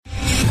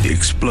The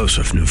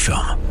explosive new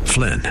film,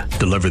 Flynn,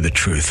 Deliver the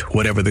Truth,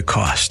 Whatever the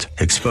Cost,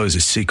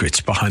 exposes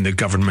secrets behind the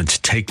government's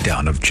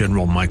takedown of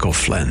General Michael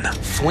Flynn.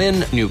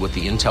 Flynn knew what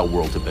the intel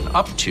world had been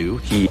up to.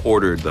 He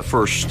ordered the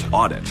first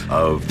audit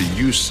of the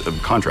use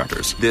of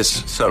contractors.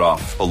 This set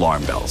off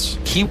alarm bells.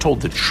 He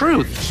told the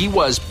truth. He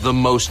was the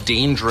most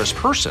dangerous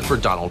person for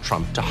Donald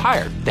Trump to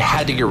hire. They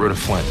had to get rid of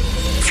Flynn.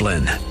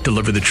 Flynn,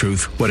 Deliver the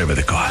Truth, Whatever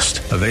the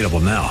Cost. Available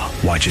now.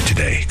 Watch it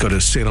today. Go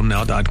to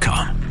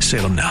salemnow.com.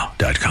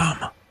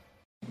 salemnow.com.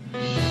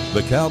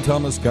 The Cal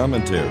Thomas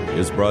Commentary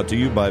is brought to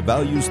you by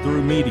Values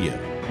Through Media.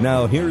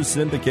 Now here's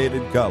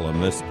syndicated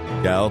columnist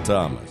Cal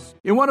Thomas.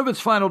 In one of its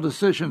final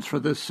decisions for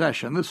this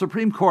session, the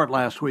Supreme Court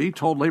last week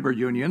told labor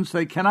unions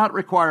they cannot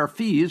require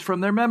fees from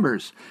their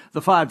members.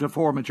 The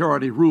 5-4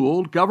 majority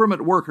ruled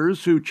government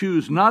workers who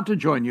choose not to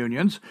join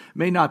unions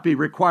may not be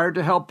required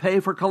to help pay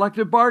for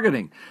collective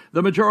bargaining.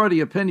 The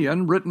majority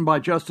opinion, written by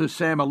Justice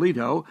Sam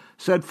Alito,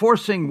 said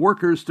forcing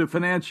workers to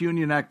finance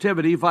union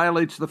activity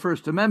violates the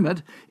First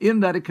Amendment in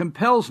that it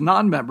compels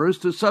non-members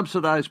to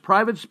subsidize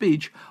private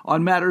speech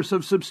on matters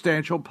of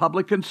substantial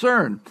public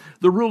concern.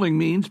 The ruling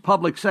means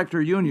public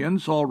sector unions,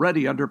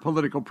 already under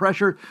political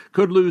pressure,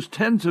 could lose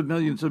tens of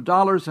millions of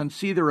dollars and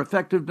see their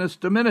effectiveness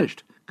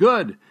diminished.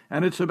 Good,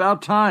 and it's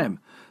about time.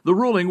 The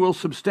ruling will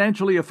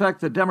substantially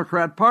affect the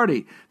Democrat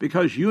Party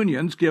because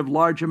unions give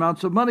large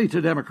amounts of money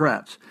to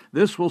Democrats.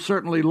 This will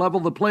certainly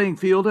level the playing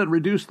field and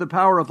reduce the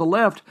power of the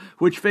left,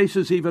 which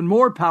faces even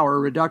more power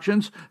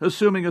reductions,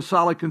 assuming a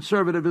solid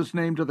conservative is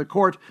named to the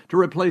court to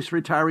replace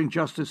retiring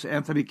Justice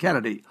Anthony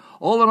Kennedy.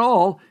 All in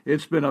all,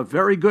 it's been a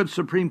very good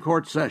Supreme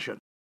Court session.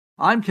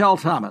 I'm Cal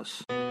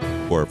Thomas.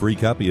 For a free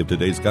copy of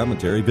today's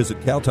commentary,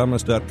 visit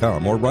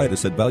calthomas.com or write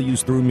us at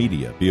Values Through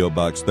Media, P.O.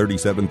 Box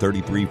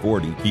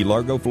 373340, Key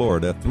Largo,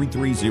 Florida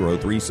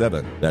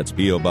 33037. That's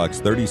P.O.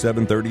 Box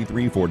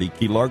 373340,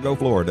 Key Largo,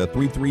 Florida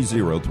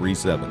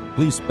 33037.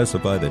 Please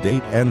specify the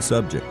date and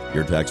subject.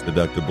 Your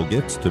tax-deductible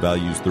gifts to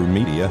Values Through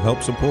Media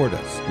help support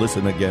us.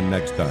 Listen again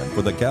next time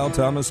for the Cal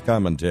Thomas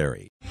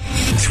Commentary.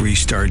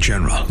 3-star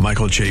General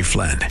Michael J.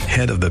 Flynn,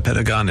 head of the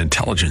Pentagon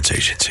Intelligence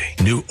Agency,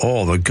 knew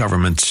all the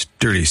government's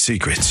dirty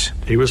secrets.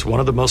 He was one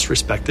of the most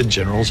respected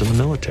generals in the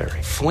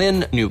military.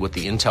 Flynn knew what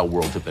the intel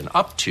world had been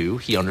up to.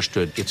 He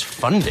understood its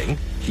funding.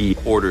 He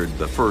ordered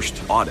the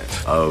first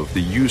audit of the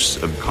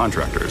use of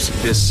contractors.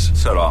 This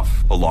set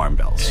off alarm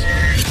bells.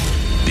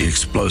 The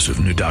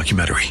explosive new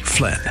documentary,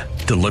 Flynn,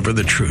 Deliver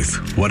the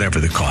Truth, Whatever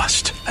the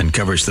Cost,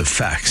 uncovers the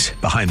facts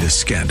behind this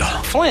scandal.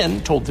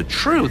 Flynn told the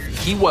truth.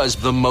 He was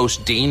the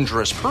most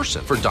dangerous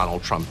person for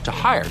Donald Trump to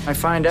hire. I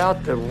find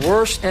out the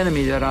worst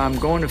enemy that I'm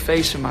going to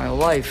face in my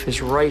life is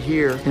right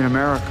here in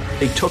America.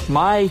 They took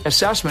my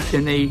assessment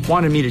and they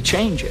wanted me to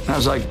change it. And I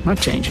was like, I'm not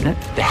changing it.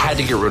 They had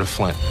to get rid of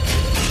Flynn.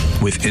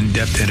 With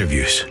in-depth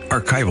interviews,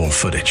 archival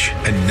footage,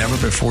 and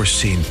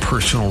never-before-seen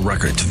personal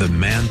records of the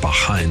man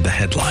behind the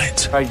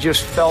headlines. I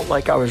just felt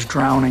like I was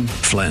drowning.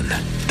 Flynn,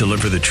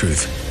 Deliver the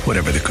Truth,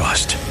 Whatever the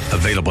Cost.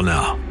 Available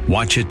now.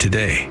 Watch it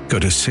today. Go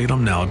to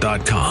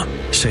salemnow.com.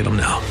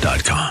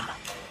 salemnow.com.